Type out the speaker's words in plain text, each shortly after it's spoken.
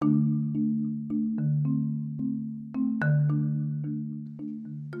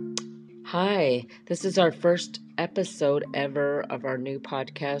Hi, this is our first episode ever of our new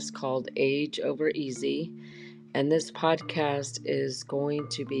podcast called Age Over Easy. And this podcast is going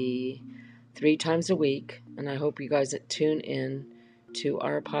to be 3 times a week. And I hope you guys tune in to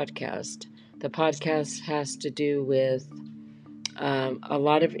our podcast. The podcast has to do with a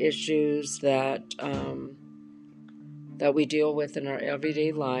lot of issues that we deal with in our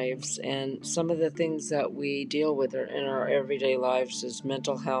everyday lives. And some of the things that we deal with in our everyday lives is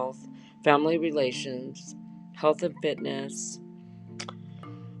mental health, family relations, health and fitness,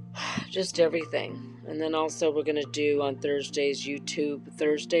 just everything. And then also we're going to do on Thursdays, YouTube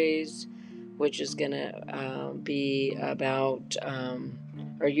Thursdays, which is going to be about our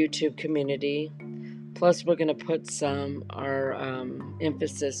YouTube community. Plus, we're going to put our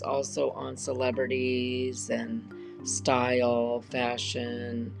emphasis also on celebrities and style,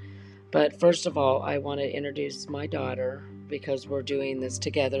 fashion. But first of all, I want to introduce my daughter because we're doing this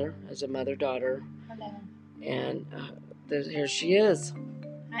together as a mother-daughter. Hello. And here she is.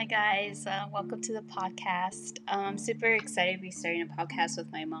 Hi, guys. Welcome to the podcast. I'm super excited to be starting a podcast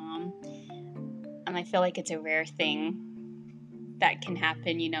with my mom. I feel like it's a rare thing that can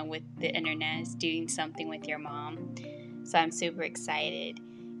happen, with the internet, is doing something with your mom. So I'm super excited.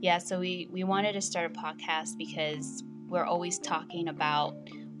 Yeah, so we wanted to start a podcast because we're always talking about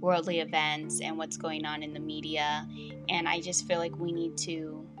worldly events and what's going on in the media. And I just feel like we need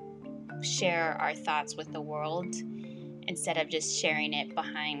to share our thoughts with the world instead of just sharing it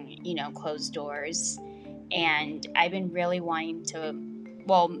behind, closed doors. And I've been really wanting to,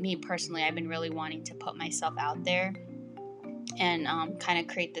 me personally, I've been really wanting to put myself out there and kind of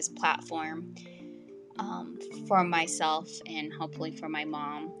create this platform for myself and hopefully for my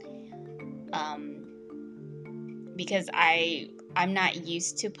mom, because I'm not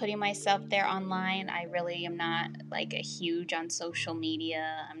used to putting myself there online. I really am not like a huge on social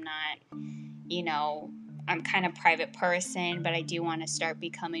media. I'm not, I'm kind of private person, but I do want to start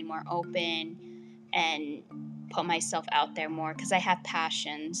becoming more open and put myself out there more because I have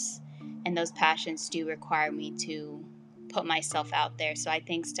passions, and those passions do require me to put myself out there. So I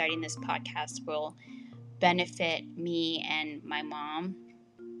think starting this podcast will benefit me and my mom,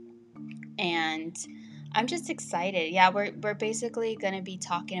 and I'm just excited. Yeah, we're basically going to be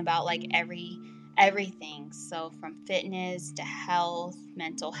talking about like everything. So from fitness to health,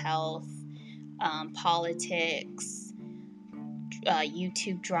 mental health, politics,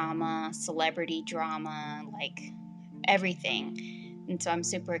 YouTube drama, celebrity drama, like everything. And so I'm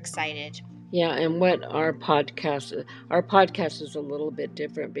super excited. Yeah, and what our podcast is a little bit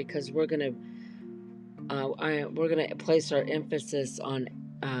different because we're gonna place our emphasis on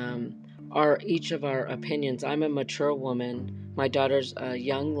each of our opinions. I'm a mature woman. My daughter's a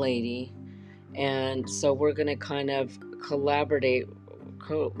young lady, and so we're gonna kind of collaborate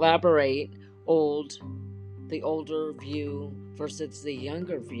the older view versus the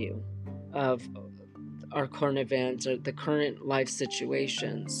younger view of our current events or the current life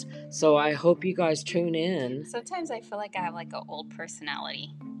situations. So I hope you guys tune in. Sometimes I feel like I have like an old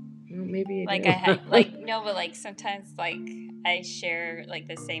personality. Well, maybe you like do. I have like no, but like sometimes like I share like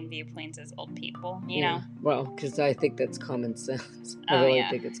the same viewpoints as old people. You know. Well, because I think that's common sense. I Oh, really yeah.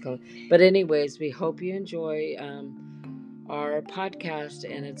 think it's common. But anyways, we hope you enjoy our podcast,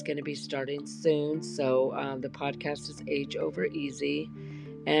 and it's going to be starting soon. So the podcast is Age Over Easy,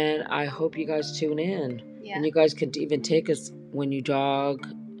 and I hope you guys tune in. Yeah. And you guys could even take us when you jog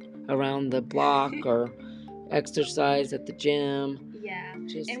around the block or exercise at the gym. Yeah.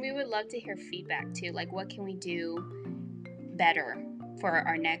 And we would love to hear feedback too. Like, what can we do better for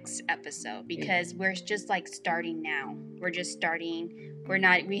our next episode? Because we're just like starting now. We're just starting. We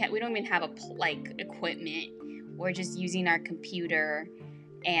don't even have equipment. We're just using our computer,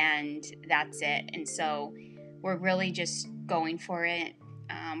 and that's it. And so we're really just going for it.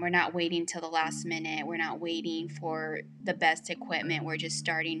 We're not waiting till the last minute. We're not waiting for the best equipment. We're just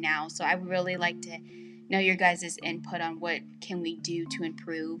starting now. So I would really like to know your guys' input on what can we do to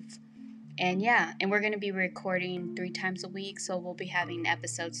improve. And yeah, and we're going to be recording 3 times a week. So we'll be having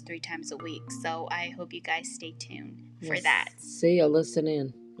episodes 3 times a week. So I hope you guys stay tuned for that. See you, listen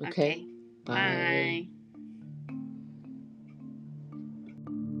in. Okay. Bye.